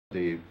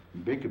The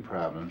bigger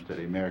problems that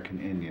American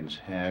Indians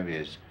have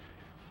is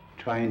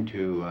trying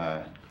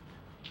to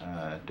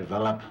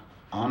develop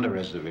on the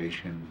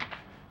reservation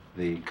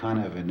the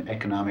kind of an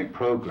economic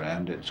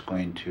program that's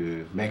going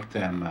to make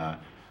them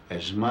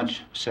as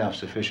much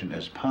self-sufficient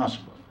as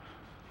possible.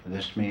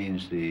 This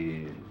means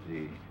the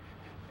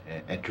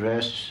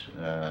address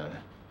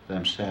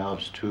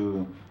themselves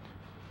to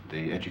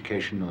the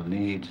educational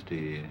needs,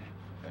 the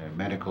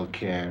medical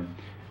care,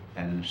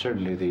 and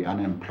certainly the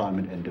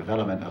unemployment and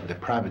development of the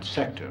private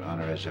sector on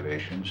the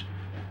reservations,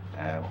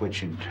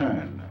 which in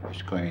turn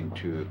is going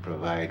to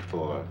provide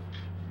for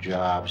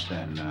jobs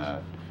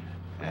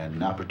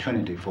and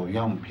opportunity for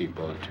young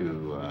people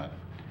to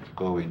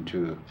go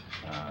into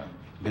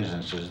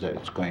businesses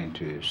that's going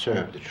to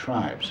serve the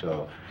tribe.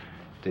 So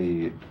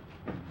the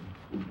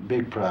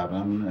big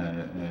problem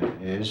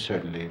is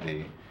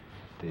certainly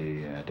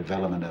the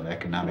development of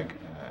economic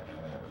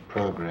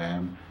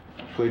program,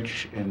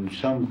 which in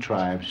some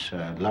tribes,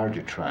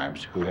 larger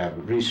tribes who have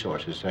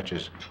resources such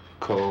as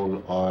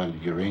coal, oil,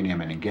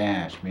 uranium, and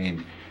gas,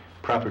 mean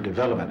proper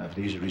development of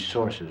these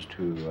resources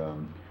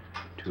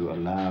to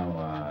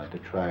allow the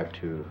tribe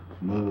to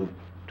move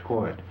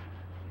toward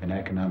an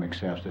economic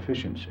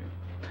self-sufficiency.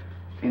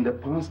 In the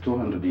past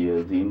 200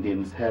 years, the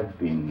Indians have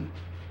been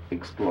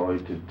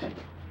exploited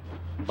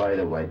by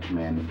the white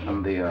men,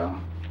 and they are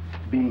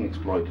being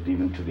exploited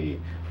even today.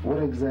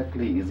 What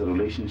exactly is the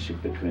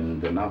relationship between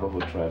the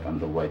Navajo tribe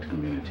and the white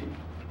community?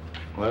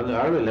 Well,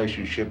 our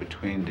relationship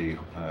between the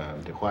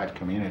white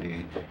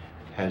community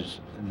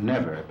has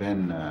never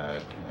been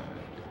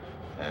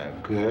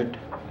good.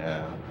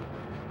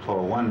 For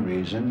one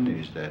reason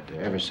is that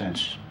ever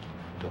since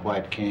the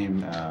white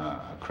came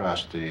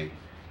across the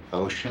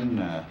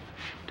ocean,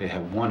 they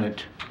have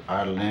wanted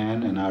our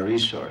land and our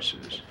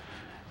resources.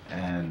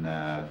 And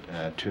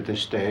to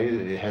this day,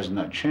 it has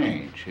not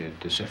changed.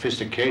 The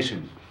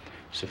sophistication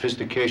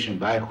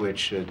by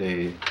which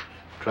they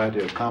try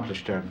to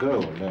accomplish their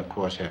goal, of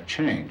course, have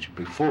changed.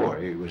 Before,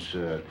 it was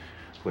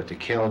with the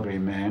cavalry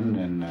men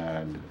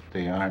and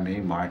the army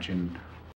marching